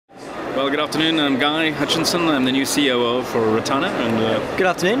Well, good afternoon. I'm Guy Hutchinson. I'm the new COO for Rotana. Good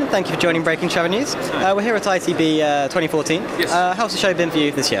afternoon, and thank you for joining Breaking Travel News. We're here at ITB 2014. Yes. How's the show been for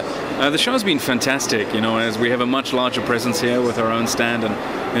you this year? The show's been fantastic, as we have a much larger presence here with our own stand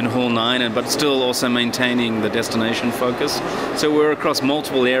in Hall 9, but still also maintaining the destination focus. So we're across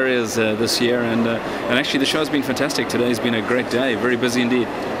multiple areas this year, and actually the show's been fantastic. Today's been a great day, very busy indeed.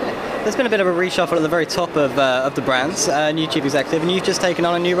 There's been a bit of a reshuffle at the very top of the brands, new chief executive, and you've just taken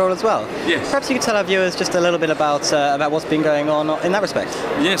on a new role as well. Yes. Perhaps you could tell our viewers just a little bit about what's been going on in that respect.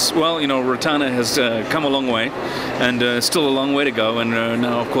 Yes, well, Rotana has come a long way, and still a long way to go, and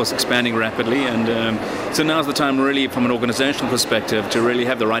now, of course, expanding rapidly. And so now's the time, really, from an organizational perspective, to really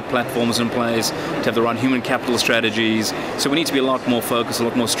have the right platforms in place, to have the right human capital strategies. So we need to be a lot more focused, a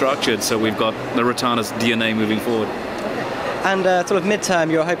lot more structured, so we've got the Rotana's DNA moving forward. And sort of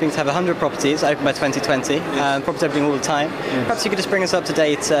mid-term, you're hoping to have 100 properties open by 2020, yes. Properties opening all the time. Yes. Perhaps you could just bring us up to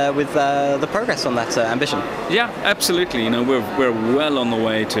date with the progress on that ambition. Yeah, absolutely. We're well on the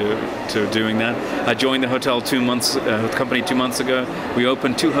way to doing that. I joined the hotel company 2 months ago. We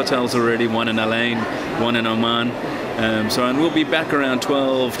opened 2 hotels already, one in Al Ain, one in Oman. And we'll be back around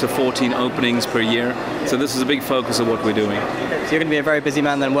 12 to 14 openings per year. So this is a big focus of what we're doing. So you're going to be a very busy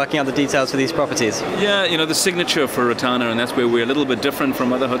man then, working out the details for these properties. Yeah, the signature for Rotana, and that's where we're a little bit different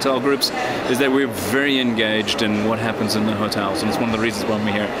from other hotel groups, is that we're very engaged in what happens in the hotels, and it's one of the reasons why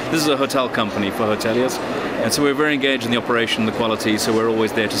we're here. This is a hotel company for hoteliers, and so we're very engaged in the operation, the quality, so we're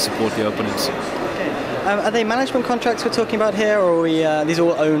always there to support the openings. Are they management contracts we're talking about here, or are these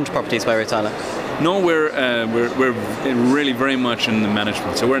all owned properties by Rotana? No, we're really very much in the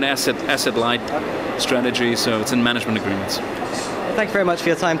management. So we're an asset-light strategy, so it's in management agreements. Thank you very much for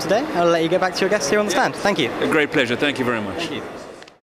your time today. I'll let you go back to your guests here on the stand. Thank you. A great pleasure. Thank you very much. Thank you.